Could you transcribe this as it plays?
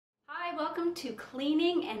Hi, welcome to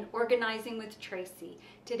Cleaning and Organizing with Tracy.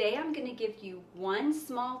 Today I'm going to give you one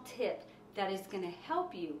small tip that is going to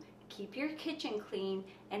help you keep your kitchen clean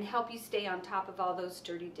and help you stay on top of all those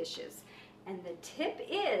dirty dishes. And the tip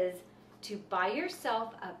is to buy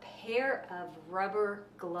yourself a pair of rubber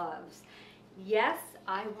gloves. Yes,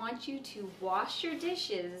 I want you to wash your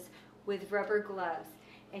dishes with rubber gloves.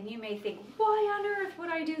 And you may think, why on earth would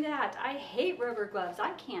I do that? I hate rubber gloves.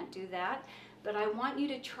 I can't do that. But I want you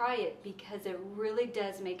to try it because it really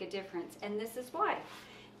does make a difference. And this is why.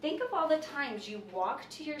 Think of all the times you walk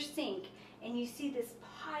to your sink and you see this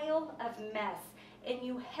pile of mess and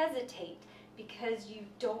you hesitate because you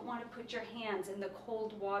don't want to put your hands in the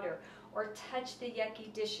cold water or touch the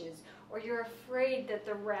yucky dishes, or you're afraid that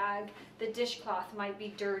the dishcloth might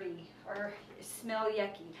be dirty or smell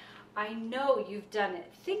yucky. I know you've done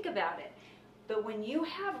it. Think about it. But when you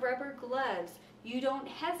have rubber gloves, you don't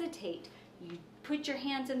hesitate. You put your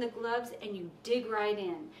hands in the gloves and you dig right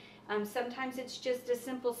in. Sometimes it's just a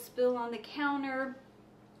simple spill on the counter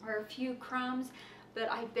or a few crumbs, but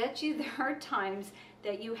I bet you there are times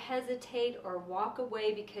that you hesitate or walk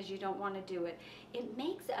away because you don't want to do it. It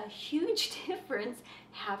makes a huge difference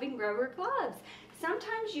having rubber gloves.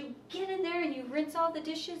 Sometimes you get in there and you rinse all the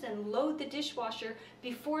dishes and load the dishwasher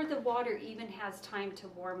before the water even has time to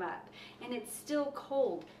warm up. And it's still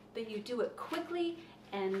cold, but you do it quickly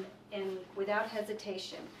and without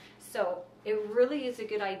hesitation. So it really is a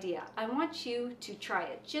good idea. I want you to try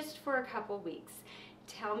it just for a couple weeks.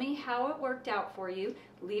 Tell me how it worked out for you.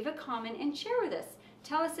 Leave a comment and share with us.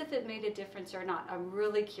 Tell us if it made a difference or not. I'm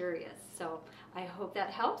really curious. So I hope that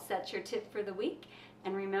helps. That's your tip for the week.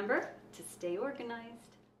 And remember to stay organized.